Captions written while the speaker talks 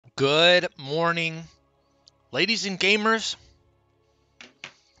Good morning, ladies and gamers.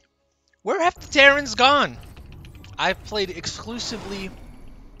 Where have the Terrans gone? I've played exclusively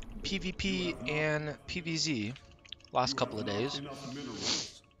PvP and PvZ last couple of days,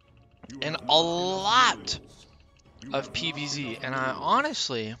 and a lot of PvZ, and I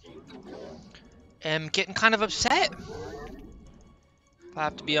honestly am getting kind of upset. If I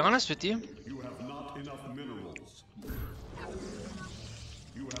have to be honest with you.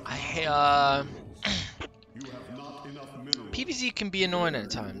 PvZ can be annoying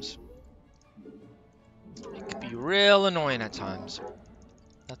at times. It can be real annoying at times.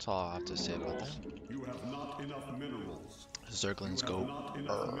 That's all I have to say about that. Zerglings go.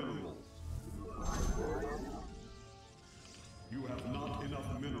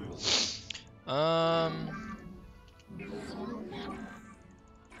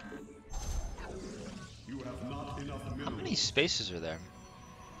 How many spaces are there?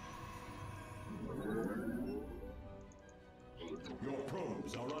 Your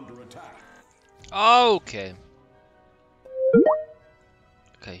probes are under attack. Okay.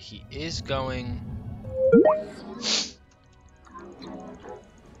 Okay, he is going.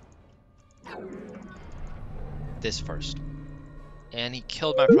 This first. And he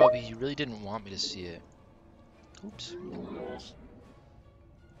killed my probe. He really didn't want me to see it. Oops.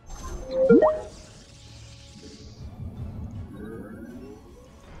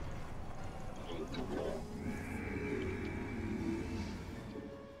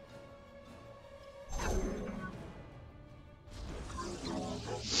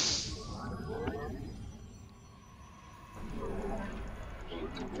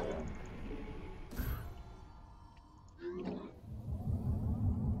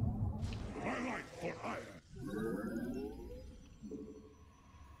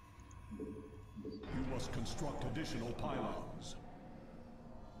 Construct additional pylons.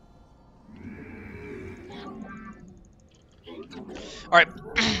 Alright,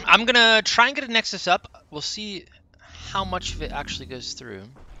 I'm gonna try and get a Nexus up. We'll see how much of it actually goes through.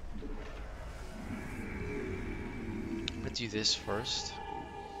 I'm gonna do this first.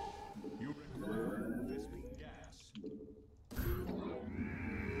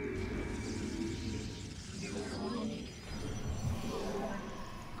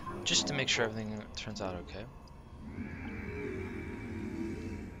 Just to make sure everything turns out okay.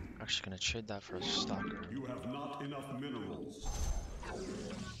 I'm actually gonna trade that for a stalker. You have not enough minerals.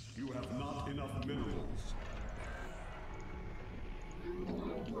 You have not enough minerals.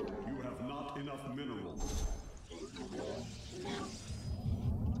 You have not enough minerals.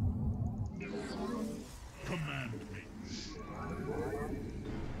 Command me.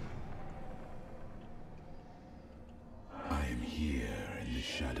 I am here in the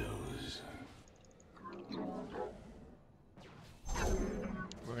shadows.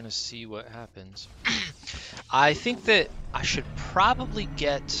 We're gonna see what happens. I think that I should probably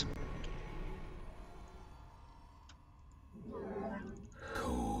get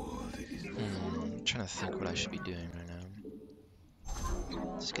I'm trying to think what I should be doing right now.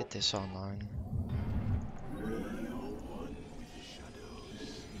 Let's get this online.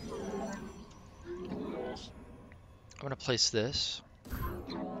 I'm gonna place this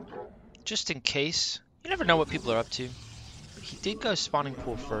just in case. You never know what people are up to. He did go spawning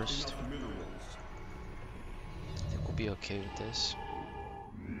pool first. I think we'll be okay with this.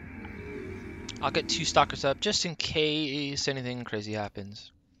 I'll get 2 stalkers up just in case anything crazy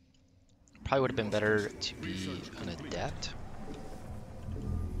happens. Probably would have been better to be an adept.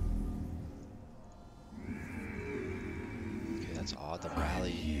 Okay, that's odd. The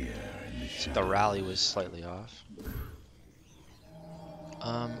rally was slightly off.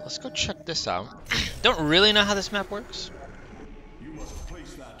 Let's go check this out. Don't really know how this map works. You must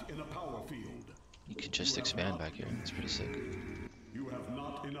place that in a power field. You could just expand back here. It's pretty sick. You have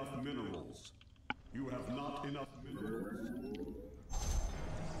not enough minerals. You have not enough minerals.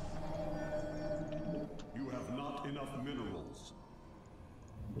 You have not enough minerals.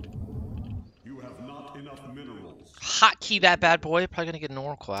 You have not enough minerals. Hotkey that bad boy. Probably gonna get an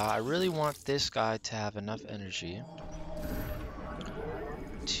oracle out. I really want this guy to have enough energy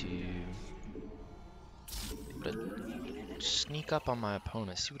to sneak up on my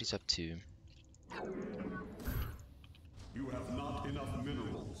opponent, see what he's up to. You have not enough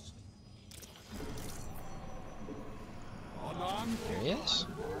minerals. There he is.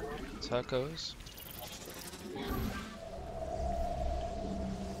 That's how it goes.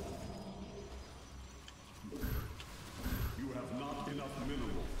 You have not enough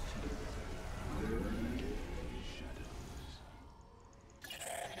minerals.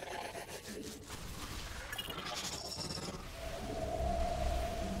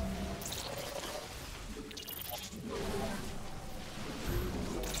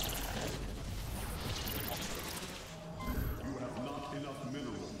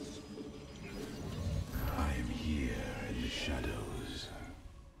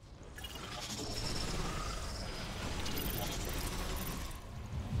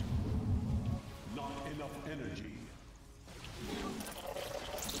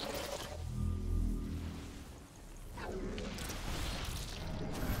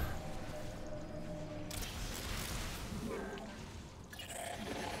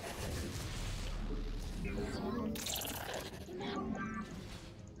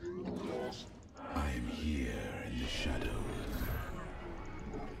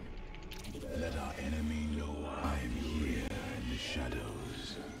 Let our enemy know I am here in the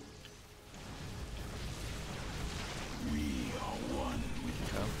shadows. We are one with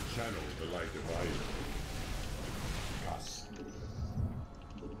them. Channel the light divine. Cast.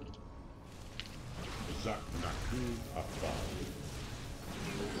 Zaknaku Afal.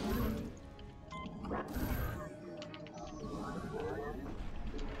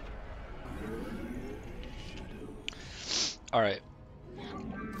 All right.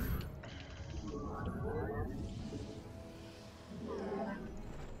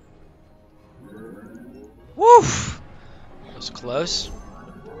 Woo! That was close.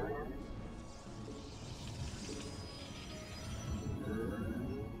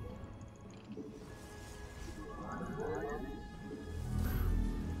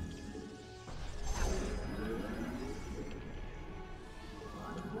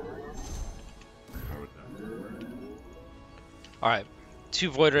 All right, 2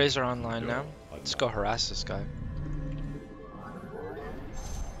 Void Rays are online now. Let's go harass this guy.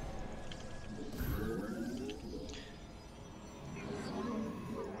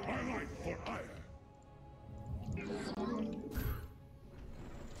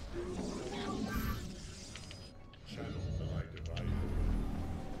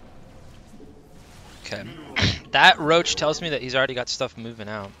 Okay, that roach tells me that he's already got stuff moving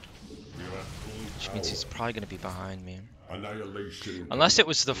out, which means he's probably going to be behind me. Unless it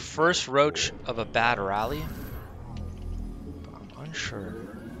was the first roach of a bad rally, but I'm unsure.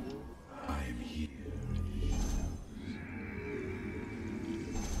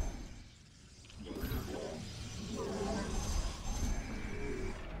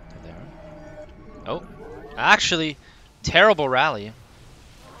 There. Oh, actually, terrible rally.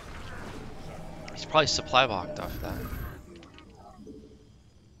 He's probably supply blocked off that.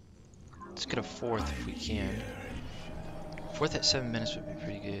 Let's get a 4th if we can. 4th at 7 minutes would be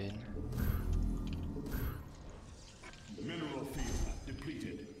pretty good. Mineral field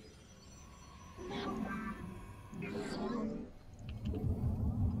depleted.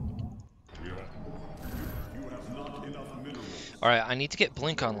 You have not enough minerals. All right, I need to get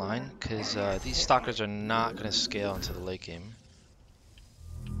Blink online because these stalkers are not going to scale into the late game.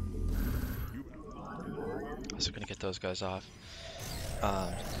 So we're going to get those guys off.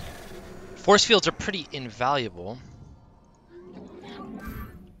 Force fields are pretty invaluable.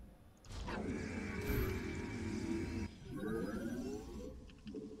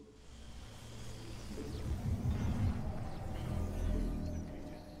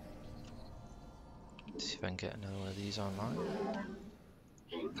 Let's see if I can get another one of these online.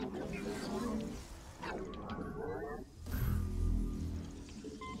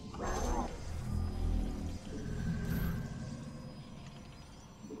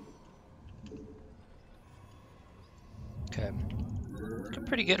 Okay, looking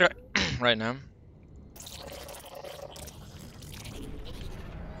pretty good right now.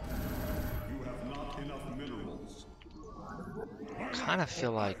 You have not enough minerals. Kind of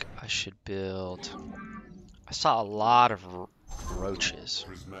feel like I should build. I saw a lot of roaches.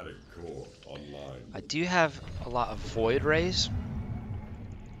 Prismatic core online. I do have a lot of Void Rays,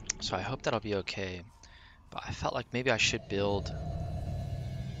 so I hope that'll be okay. But I felt like maybe I should build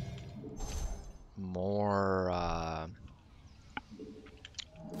more.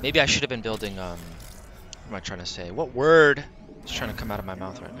 Maybe I should have been building. What am I trying to say? What word is trying to come out of my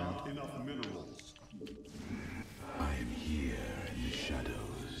mouth right now? I am here in the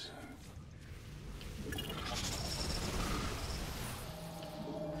shadows.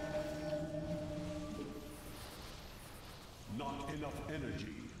 Not enough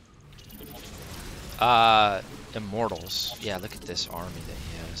energy. Immortals. Yeah, look at this army that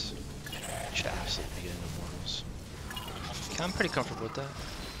he has. Should absolutely get Immortals. Okay, I'm pretty comfortable with that.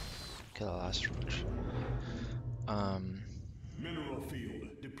 Okay, the last roach. Mineral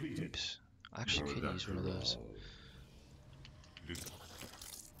field depleted. Oops. I actually could use one of those.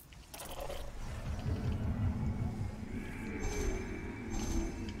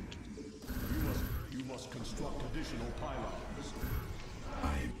 You must construct additional pylons.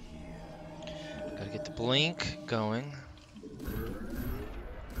 Gotta get the blink going.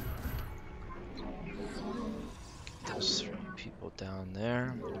 Get those 3 people down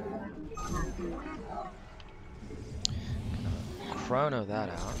there. Gonna chrono that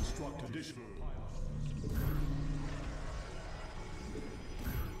out.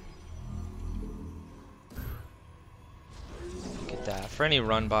 Get that. For any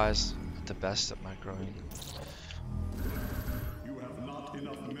run bys, the best at microing. You have not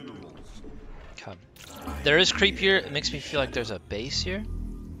enough minerals. Okay. There is creep here. It makes me feel like there's a base here.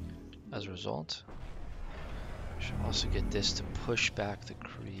 As a result, should Should also get this to push back the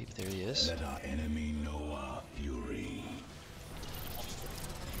creep. There he is. Let our enemy know our fury.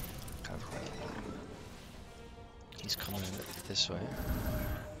 Okay. He's coming this way.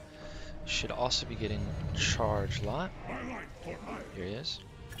 Should also be getting charge lot. Here he is.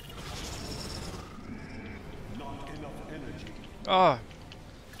 Oh,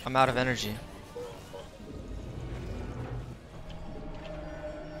 I'm out of energy.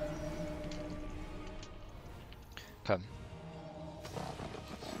 Come.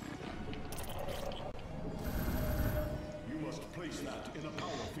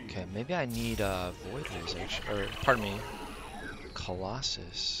 Okay, maybe I need Void Rays actually, or pardon me,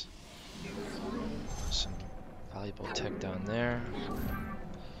 Colossus. Some valuable tech down there.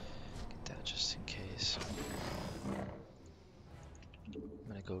 Get that just in case. I'm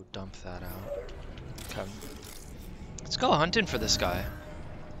gonna go dump that out. Okay. Let's go hunting for this guy.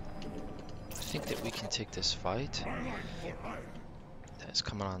 I think that we can take this fight. That's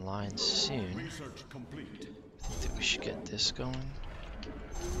coming online soon. I think that we should get this going.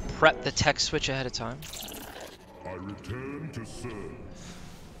 Prep the tech switch ahead of time. I return to serve.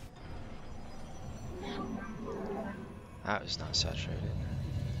 That was not saturated.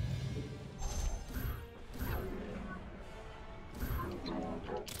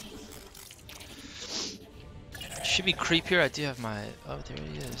 Should be creepier. I do have my... Oh, there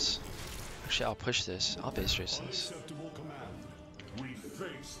he is. Actually, I'll push this. I'll base race this.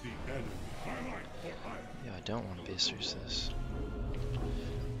 Yeah, I don't want to base race this.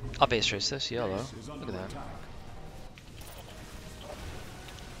 I'll base race this. YOLO. Look at that.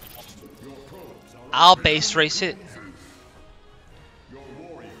 I'll base race it.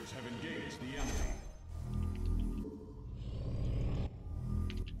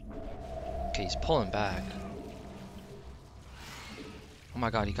 Okay, he's pulling back. Oh my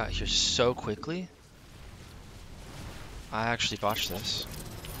god, he got here so quickly. I actually botched this.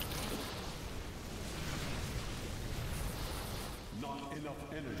 Not enough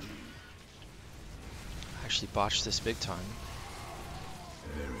energy. I actually botched this big time.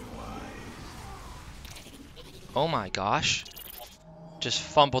 Very wise. Oh my gosh. Just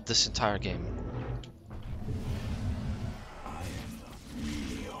fumbled this entire game.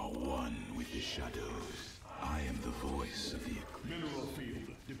 We are one with the shadows. I am the voice of the Mineral field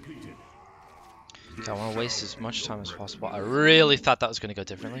depleted. Okay, I want to waste as much time as possible. I really thought that was going to go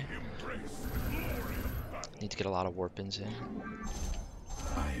differently. Need to get a lot of warp-ins in.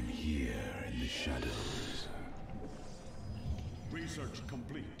 I am here in the shadows. Research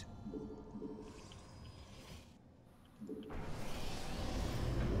complete.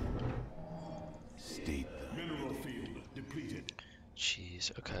 State the Mineral field depleted.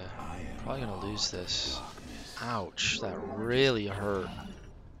 Jeez, okay. Probably going to lose this. Ouch, that really hurt.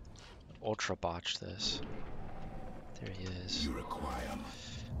 Ultra botched this. There he is. you require.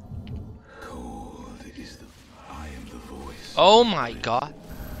 Cold is the. I am the voice. Oh my god.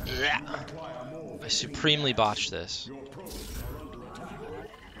 Yeah. I supremely botched this. Your probes are under attack.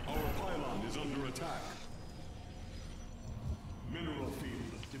 Our pylon is under attack. Mineral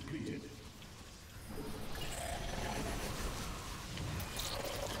field depleted.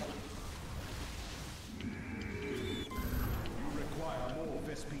 You require more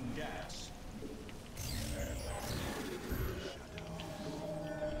Vespine gas.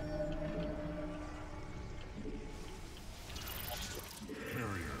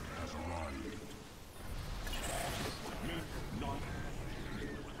 Barrier has arrived.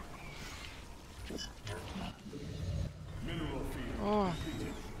 Mineral field Oh.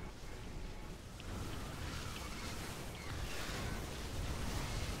 depleted.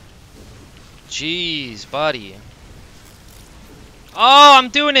 Jeez, buddy. Oh, I'm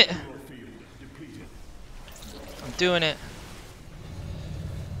doing it. Mineral field depleted. I'm doing it.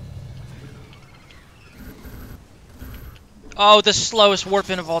 Oh, the slowest warp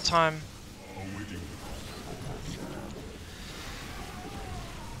in of all time.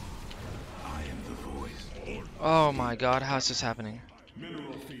 I am the voice. Oh my god, how's this happening?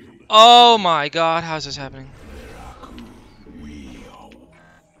 Mineral field. Oh my god, how's this happening? We are.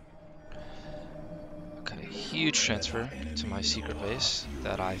 Okay, huge transfer to my secret base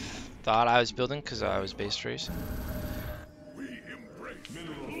that I thought I was building because I was base racing. We embrace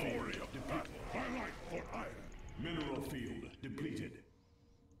mineral field depleted. Highlight for iron. Mineral field depleted.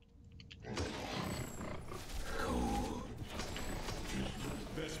 Cold.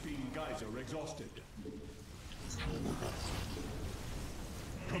 Vespine geyser exhausted.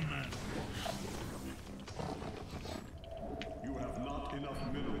 Command. You have not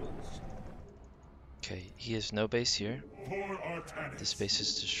enough minerals. Okay, he has no base here. For Artanis. This base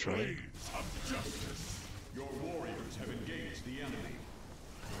is destroyed. Blades of justice. Your warriors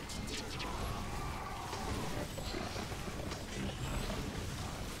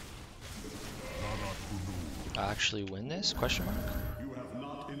actually win this? Question mark. You have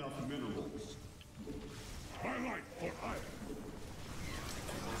not enough minerals. Highlight for iron.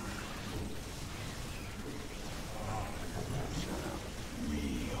 We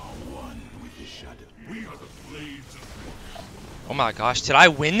are one with the shadow. We are the blades of Oh my gosh, did I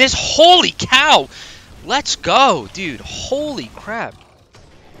win this? Holy cow! Let's go, dude. Holy crap.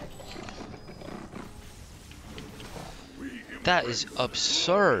 That is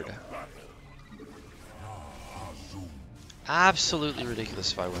absurd. Absolutely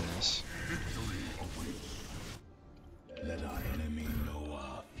ridiculous if I win this. Let our enemy know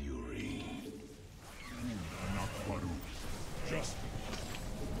our fury. justice.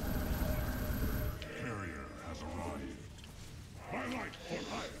 Carrier has arrived. Highlight for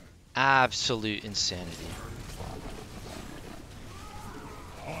iron. Absolute insanity.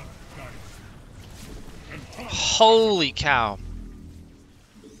 On dice. Holy cow.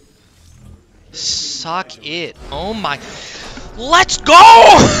 Suck it. Oh my. Let's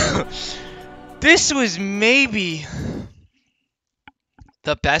go! This was maybe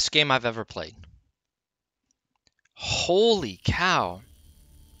the best game I've ever played. Holy cow.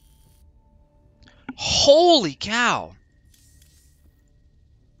 Holy cow.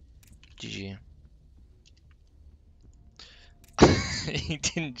 GG. He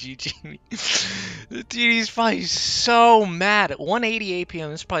didn't GG me. Dude, he's probably so mad. 180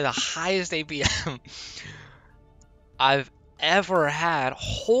 APM. This is probably the highest APM I've ever had.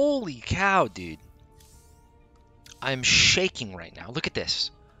 Holy cow, dude. I'm shaking right now. Look at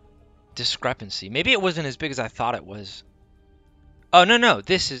this discrepancy. Maybe it wasn't as big as I thought it was. Oh, no.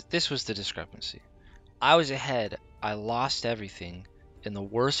 This was the discrepancy. I was ahead. I lost everything in the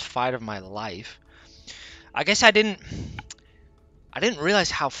worst fight of my life. I guess I didn't realize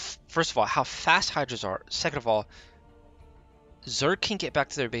how, first of all, how fast Hydras are. Second of all, Zerg can get back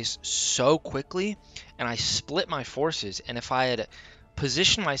to their base so quickly, and I split my forces, and if I had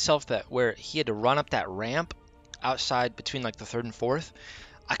positioned myself that where he had to run up that ramp outside between like the 3rd and 4th,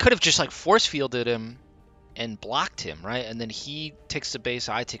 I could have just like force fielded him and blocked him, right? And then he takes the base,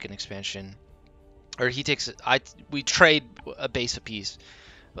 I take an expansion, or he takes we trade a base apiece.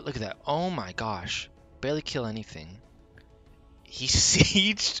 But look at that. Oh my gosh. Barely kill anything. He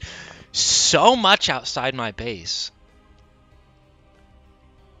sieged so much outside my base.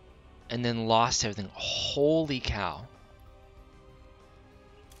 And then lost everything. Holy cow.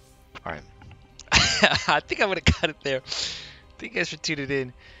 Alright. I think I'm going to cut it there. Thank you guys for tuning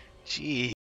in. Jeez.